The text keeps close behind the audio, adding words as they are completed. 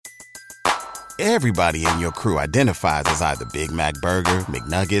Everybody in your crew identifies as either Big Mac Burger,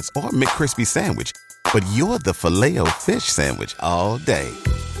 McNuggets, or McCrispy Sandwich. But you're the Filet-O-Fish Sandwich all day.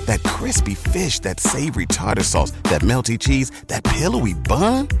 That crispy fish, that savory tartar sauce, that melty cheese, that pillowy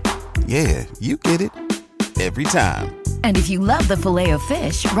bun. Yeah, you get it. Every time. And if you love the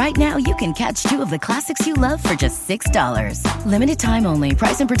Filet-O-Fish, right now you can catch two of the classics you love for just $6. Limited time only.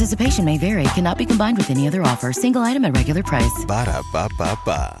 Price and participation may vary. Cannot be combined with any other offer. Single item at regular price.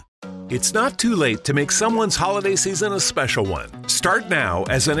 Ba-da-ba-ba-ba. It's not too late to make someone's holiday season a special one. Start now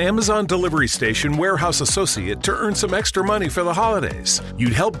as an Amazon Delivery Station warehouse associate to earn some extra money for the holidays.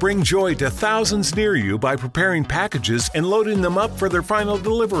 You'd help bring joy to thousands near you by preparing packages and loading them up for their final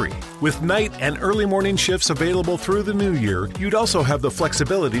delivery. With night and early morning shifts available through the new year, you'd also have the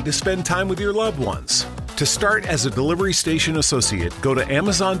flexibility to spend time with your loved ones. To start as a Delivery Station associate, go to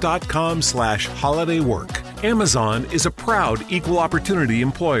amazon.com/holidaywork. Amazon is a proud equal opportunity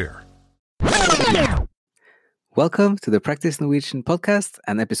employer. Welcome to the Practice Norwegian podcast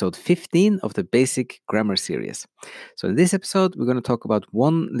and episode 15 of the Basic Grammar series. So in this episode, we're going to talk about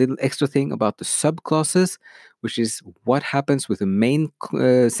one little extra thing about the subclauses, which is what happens with the main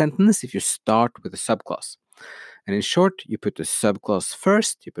sentence if you start with a subclause. And in short, you put the subclause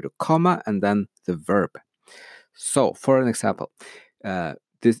first, you put a comma, and then the verb. So for an example,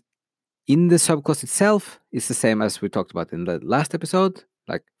 this in the subclause itself is the same as we talked about in the last episode,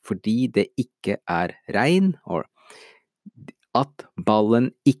 like fordi det ikke regn, or at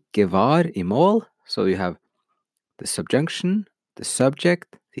ballen ikke var i mål. So you have the subjunction, the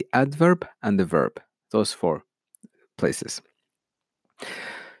subject, the adverb, and the verb. Those four places.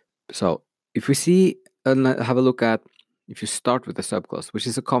 So if we see and have a look at, if you start with the subclause, which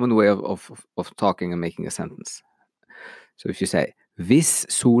is a common way of talking and making a sentence. So if you say, Hvis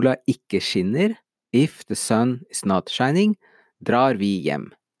sola ikke skinner, if the sun is not shining, drar vi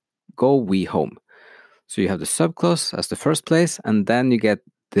hjem. Go we home. So you have the subclause as the first place, and then you get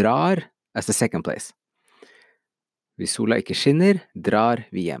drar as the second place. Hvis sola ikke skinner, drar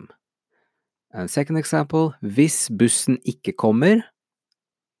vi hjem. And second example, hvis bussen ikke kommer,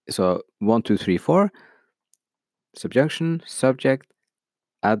 so 1, 2, 3, 4, subjunction, subject,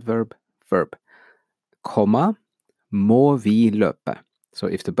 adverb, verb, comma, må vi løpe. So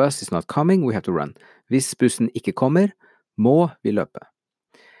if the bus is not coming, we have to run. Hvis bussen ikke kommer, må vi løpe.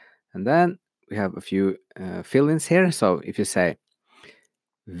 And then we have a few fill-ins here. So if you say,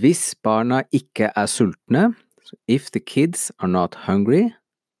 hvis barna ikke sultne, so if the kids are not hungry,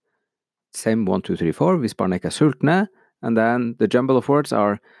 same 1, 2, 3, 4, hvis barna ikke sultne, and then the jumble of words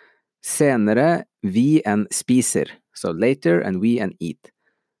are senere, vi and spiser. So later and we and eat.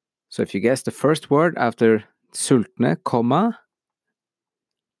 So if you guess the first word after sultne, comma,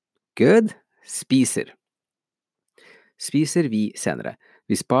 good, spiser. Spiser vi senere.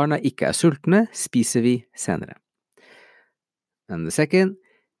 Hvis barna ikke sultne, spiser vi senere. And the second,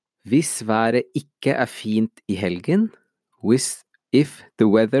 hvis været ikke fint i helgen, if the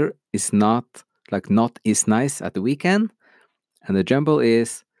weather is not is nice at the weekend, and the jumble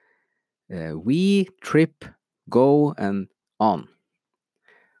is we, trip, go, and on.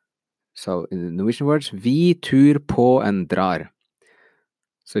 So in the Norwegian words, vi, tur, på, and drar.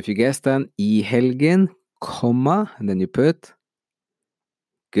 So if you guess then, i helgen, comma, and then you put,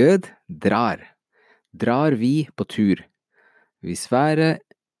 good, drar. Drar vi på tur. Hvis været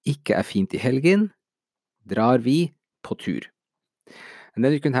ikke fint i helgen, drar vi på tur. And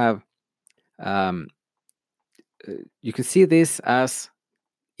then you can have, you can see this as,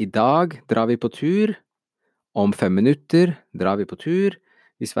 i dag drar vi på tur, om 5 minutter drar vi på tur,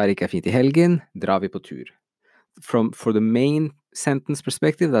 hvis været ikke fint i helgen, drar vi på tur. For the main sentence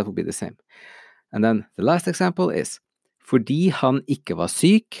perspective, that will be the same. And then the last example is, fordi han ikke var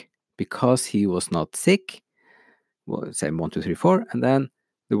syk, because he was not sick, well, same 1, 2, 3, 4, and then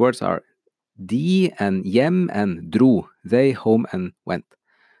the words are de and hjem and dro, they, home and went.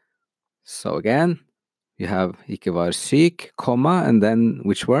 So again, you have ikke var syk, comma, and then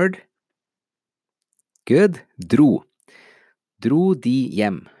which word? Good, dro. Dro de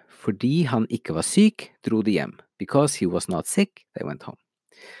hjem. Fordi han ikke var syk, dro de hjem. Because he was not sick, they went home.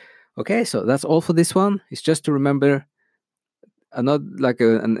 Okay, so that's all for this one. It's just to remember another, like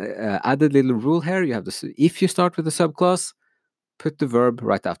an added little rule here. You have this, if you start with the subclause, put the verb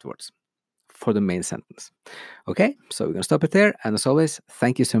right afterwards for the main sentence. Okay, so we're going to stop it there. And as always,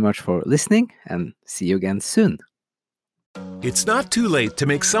 thank you so much for listening and see you again soon. It's not too late to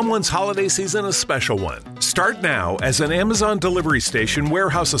make someone's holiday season a special one. Start now as an Amazon Delivery Station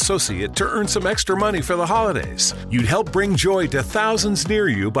warehouse associate to earn some extra money for the holidays. You'd help bring joy to thousands near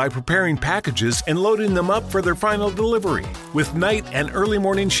you by preparing packages and loading them up for their final delivery. With night and early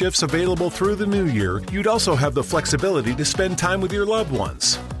morning shifts available through the new year, you'd also have the flexibility to spend time with your loved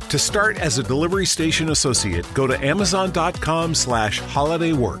ones. To start as a delivery station associate, go to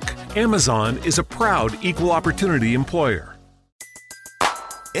amazon.com/holidaywork. Amazon is a proud equal opportunity employer.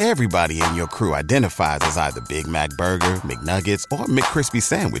 Everybody in your crew identifies as either Big Mac Burger, McNuggets, or McCrispy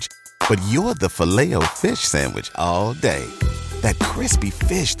Sandwich. But you're the Filet-O-Fish Sandwich all day. That crispy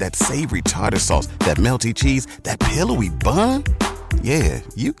fish, that savory tartar sauce, that melty cheese, that pillowy bun. Yeah,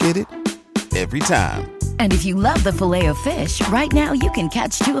 you get it. Every time. And if you love the Filet-O-Fish, right now you can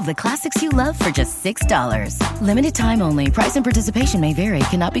catch two of the classics you love for just $6. Limited time only. Price and participation may vary.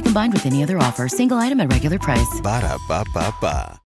 Cannot be combined with any other offer. Single item at regular price. Ba-da-ba-ba-ba.